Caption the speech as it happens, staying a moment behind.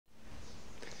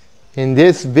In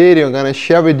this video, I'm gonna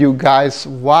share with you guys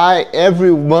why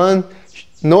everyone,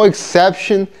 no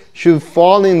exception, should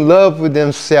fall in love with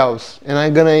themselves. And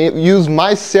I'm gonna use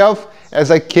myself as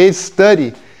a case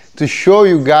study to show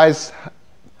you guys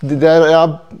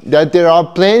that there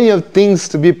are plenty of things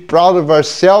to be proud of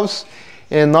ourselves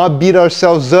and not beat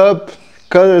ourselves up,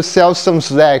 cut ourselves some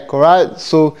slack, alright?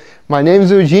 So my name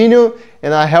is Eugenio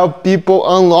and I help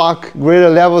people unlock greater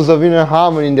levels of inner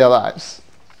harmony in their lives.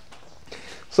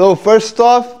 So first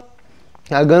off,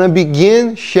 I'm gonna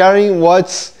begin sharing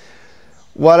what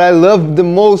I love the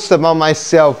most about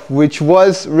myself, which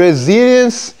was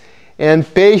resilience and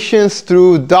patience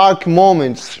through dark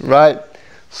moments, right?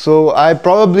 So I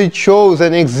probably chose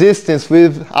an existence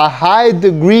with a high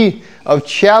degree of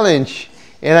challenge,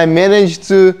 and I managed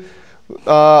to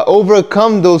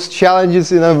overcome those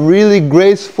challenges in a really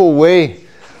graceful way.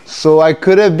 So I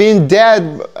could have been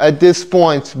dead at this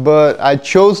point, but I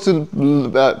chose to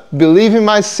believe in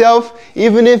myself,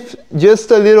 even if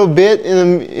just a little bit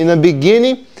in the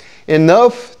beginning,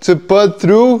 enough to put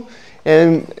through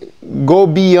and go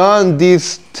beyond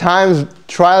these times,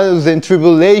 trials and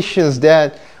tribulations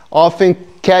that often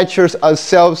catch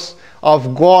ourselves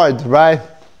off guard, right?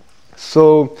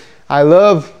 So I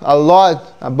love a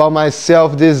lot about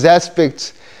myself, this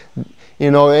aspect,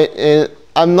 you know, and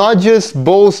I'm not just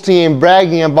boasting and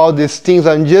bragging about these things.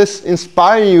 I'm just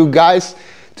inspiring you guys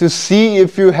to see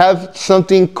if you have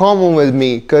something in common with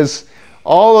me, because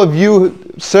all of you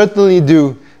certainly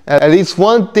do. At least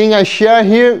one thing I share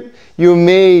here, you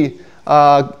may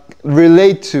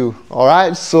relate to, all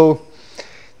right? So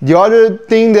the other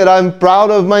thing that I'm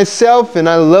proud of myself, and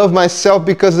I love myself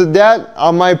because of that,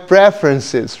 are my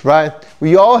preferences, right?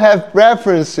 We all have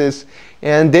preferences,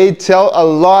 and they tell a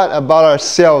lot about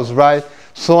ourselves, right?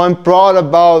 So I'm proud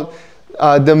about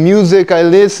the music I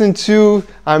listen to.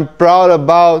 I'm proud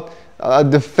about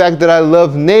the fact that I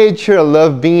love nature. I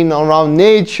love being around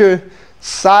nature,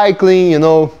 cycling, you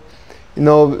know,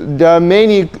 there are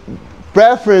many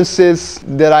preferences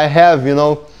that I have, you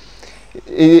know.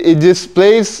 It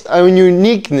displays our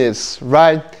uniqueness,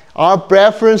 right? Our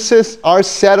preferences, our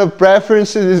set of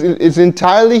preferences is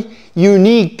entirely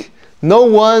unique. No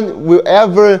one will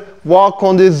ever walk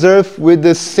on this earth with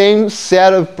the same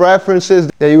set of preferences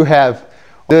that you have.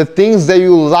 The things that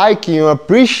you like and you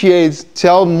appreciate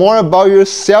tell more about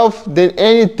yourself than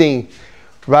anything,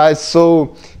 right?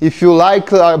 So if you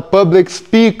like a public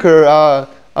speaker,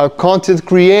 a content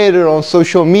creator on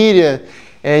social media,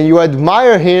 and you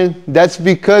admire him, that's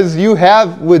because you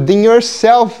have within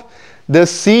yourself the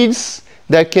seeds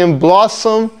that can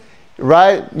blossom,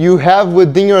 right? You have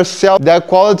within yourself that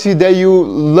quality that you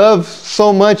love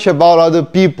so much about other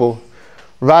people,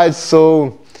 right?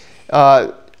 So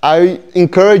I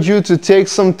encourage you to take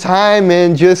some time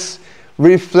and just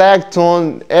reflect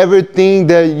on everything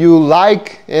that you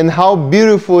like and how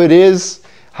beautiful it is,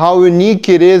 how unique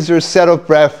it is, your set of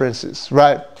preferences,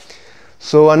 right?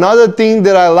 So another thing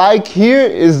that I like here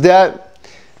is that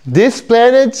this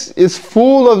planet is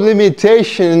full of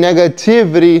limitation and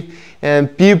negativity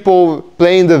and people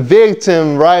playing the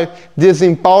victim, right?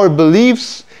 Disempowered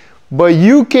beliefs. But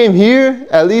you came here,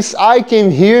 at least I came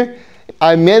here,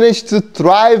 I managed to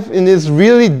thrive in this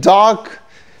really dark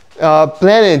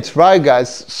planet, right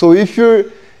guys? So if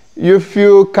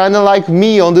you're kind of like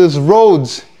me on this road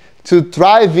to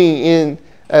thriving in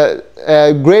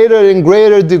greater and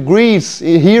greater degrees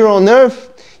here on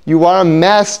earth, you are a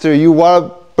master, you are a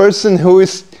person who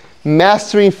is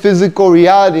mastering physical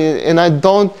reality, and I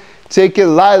don't take it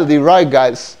lightly, right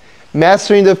guys?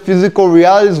 Mastering the physical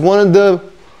reality is one of the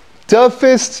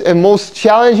toughest and most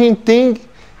challenging things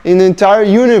in the entire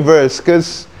universe,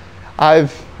 because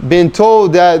I've been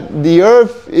told that the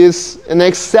earth is an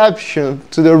exception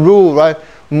to the rule, right?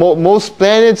 Most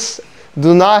planets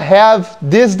do not have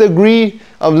this degree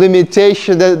of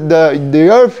limitation that the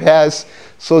earth has.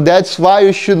 So that's why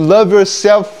you should love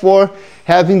yourself for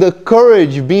having the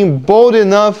courage, being bold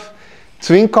enough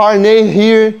to incarnate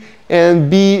here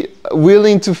and be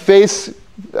willing to face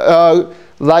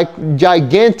like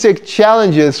gigantic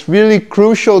challenges, really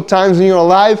crucial times in your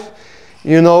life,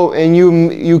 you know, and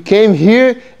you came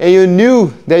here and you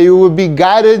knew that you would be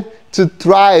guided to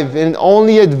thrive, and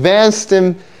only advanced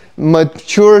and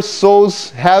mature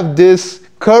souls have this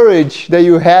courage that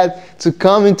you had to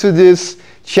come into this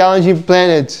challenging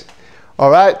planet. All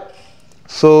right?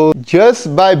 So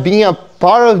just by being a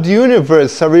part of the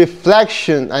universe, a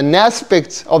reflection, an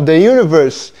aspect of the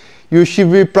universe, you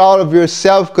should be proud of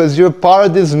yourself because you're part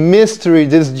of this mystery,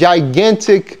 this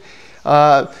gigantic,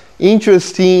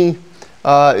 interesting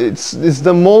It's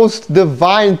the most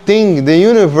divine thing in the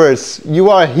universe. You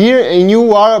are here and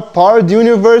you are a part of the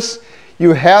universe.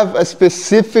 You have a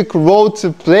specific role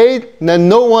to play that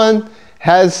no one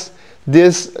has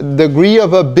this degree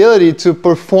of ability to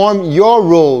perform your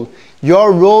role.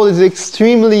 Your role is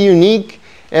extremely unique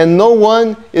and no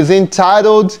one is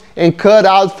entitled and cut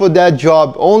out for that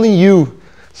job, only you.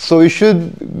 So you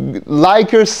should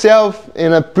like yourself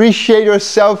and appreciate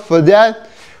yourself for that,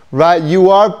 right? You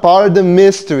are part of the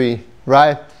mystery,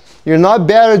 right? You're not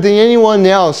better than anyone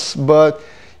else, but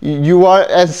you are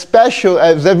as special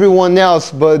as everyone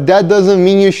else, but that doesn't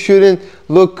mean you shouldn't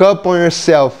look up on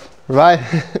yourself, right?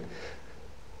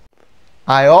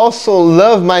 I also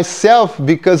love myself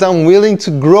because I'm willing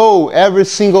to grow every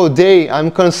single day. I'm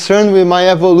concerned with my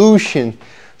evolution.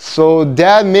 So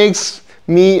that makes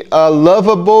me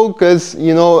lovable because,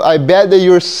 you know, I bet that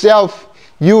yourself,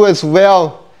 you as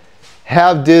well,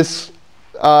 have this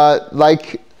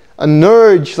like an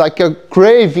urge, like a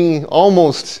craving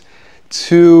almost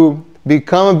to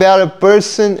become a better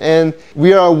person. And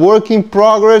we are a work in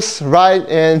progress, right?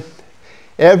 And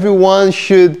everyone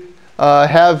should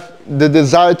have the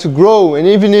desire to grow, and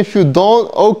even if you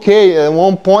don't, okay, at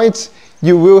one point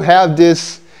you will have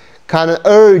this kind of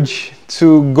urge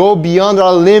to go beyond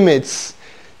our limits,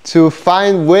 to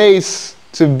find ways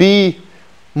to be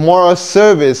more of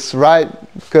service, right?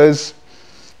 Because,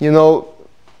 you know,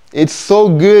 it's so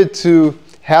good to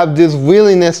have this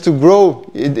willingness to grow.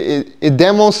 It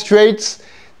demonstrates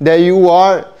that you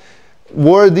are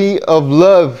worthy of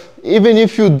love. Even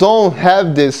if you don't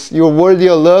have this, you're worthy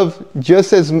of love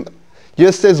just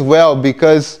as well,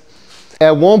 because at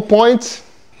one point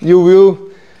you will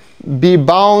be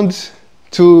bound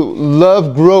to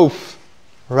love growth,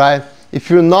 right?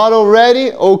 If you're not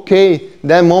already, okay,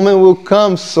 that moment will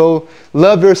come, so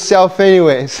love yourself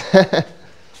anyways.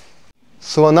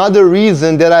 So another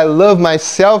reason that I love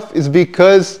myself is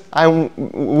because I'm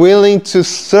willing to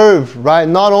serve, right?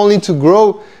 Not only to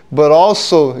grow, but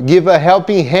also give a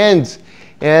helping hand.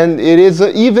 And it is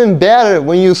even better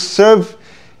when you serve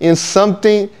in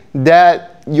something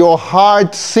that your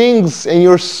heart sings and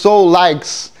your soul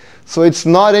likes. So it's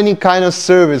not any kind of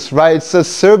service, right? It's a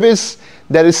service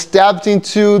that is tapped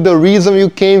into the reason you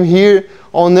came here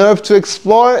on earth to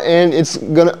explore, and it's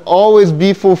gonna always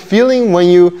be fulfilling when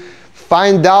you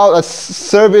find out a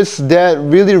service that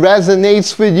really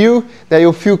resonates with you, that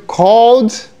you feel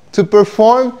called to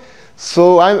perform.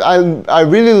 So I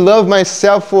really love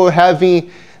myself for having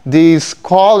this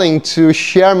calling to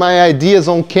share my ideas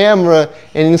on camera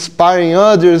and inspiring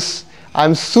others.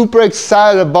 I'm super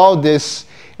excited about this.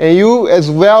 And you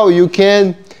as well, you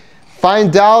can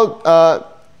find out,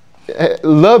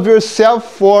 love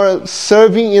yourself for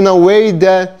serving in a way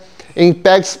that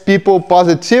impacts people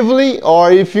positively,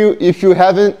 or if you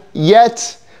haven't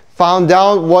yet found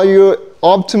out what your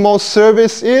optimal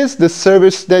service is, the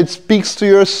service that speaks to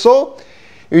your soul,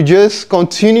 you just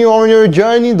continue on your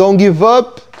journey, don't give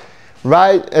up,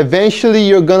 right? Eventually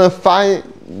you're gonna find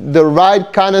the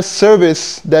right kind of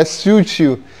service that suits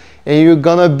you, and you're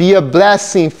gonna be a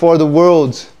blessing for the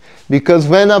world. Because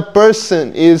when a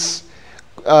person is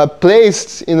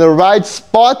placed in the right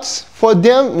spot for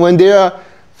them, when they are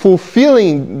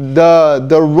fulfilling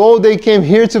the role they came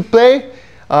here to play,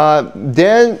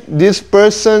 then this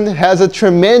person has a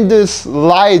tremendous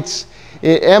light.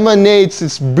 It emanates,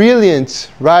 it's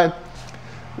brilliant, right?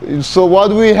 So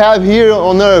what we have here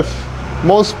on earth,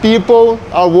 most people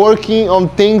are working on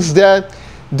things that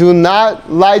do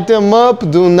not light them up,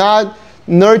 do not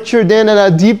nurture them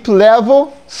at a deep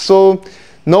level. So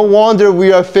no wonder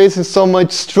we are facing so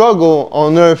much struggle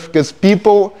on earth, because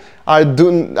people are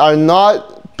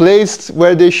not placed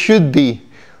where they should be,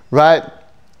 right?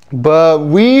 But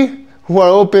we who are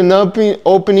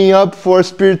opening up for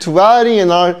spirituality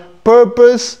and our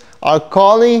purpose, our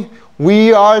calling,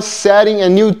 we are setting a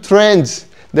new trend.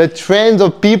 The trend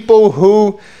of people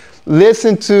who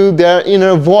listen to their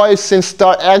inner voice and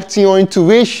start acting on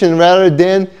intuition rather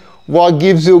than what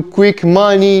gives you quick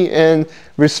money and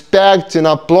respect and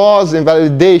applause and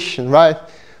validation, right?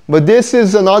 But this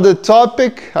is another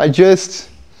topic I just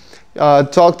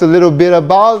talked a little bit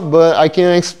about, but I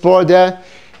can explore that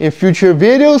in future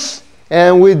videos.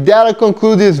 And with that, I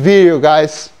conclude this video,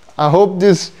 guys. I hope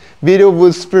this video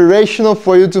was inspirational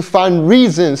for you to find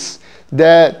reasons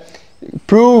that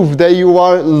prove that you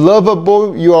are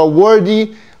lovable, you are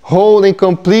worthy, whole and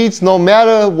complete, no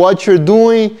matter what you're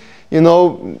doing. You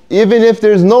know, even if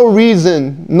there's no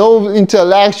reason, no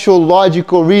intellectual,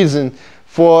 logical reason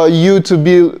for you to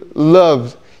be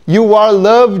loved. You are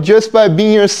loved just by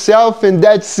being yourself, and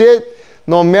that's it.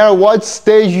 no matter what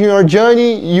stage in your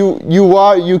journey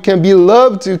you can be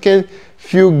loved, you can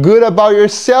feel good about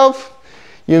yourself.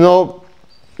 You know,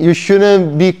 you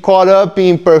shouldn't be caught up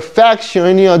in perfection,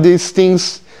 any of these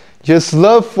things. Just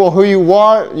love for who you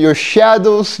are, your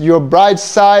shadows, your bright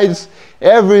sides,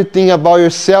 everything about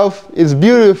yourself is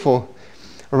beautiful,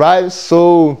 right?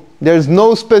 So there's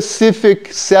no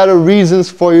specific set of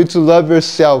reasons for you to love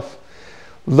yourself.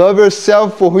 Love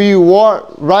yourself for who you are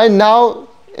right now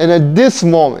and at this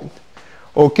moment.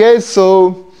 Okay,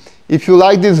 so if you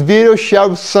like this video, share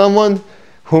with someone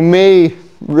who may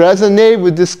resonate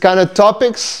with this kind of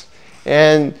topics.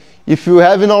 And if you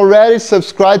haven't already,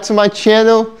 subscribe to my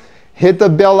channel, hit the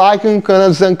bell icon,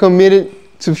 because I'm committed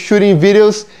to shooting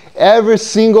videos every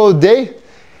single day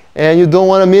and you don't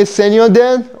want to miss any of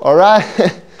them. All right.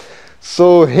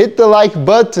 So hit the like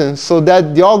button so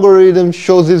that the algorithm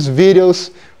shows these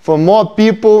videos for more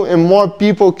people and more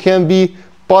people can be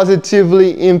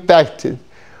positively impacted.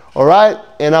 All right.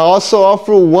 And I also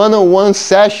offer one-on-one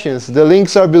sessions. The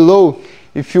links are below.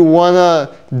 If you want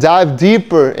to dive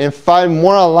deeper and find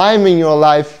more alignment in your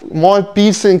life, more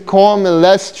peace and calm and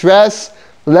less stress,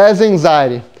 less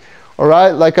anxiety. All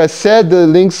right, like I said, the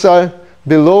links are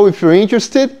below if you're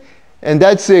interested. And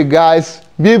that's it, guys.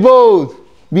 Be bold,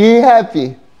 be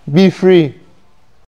happy, be free.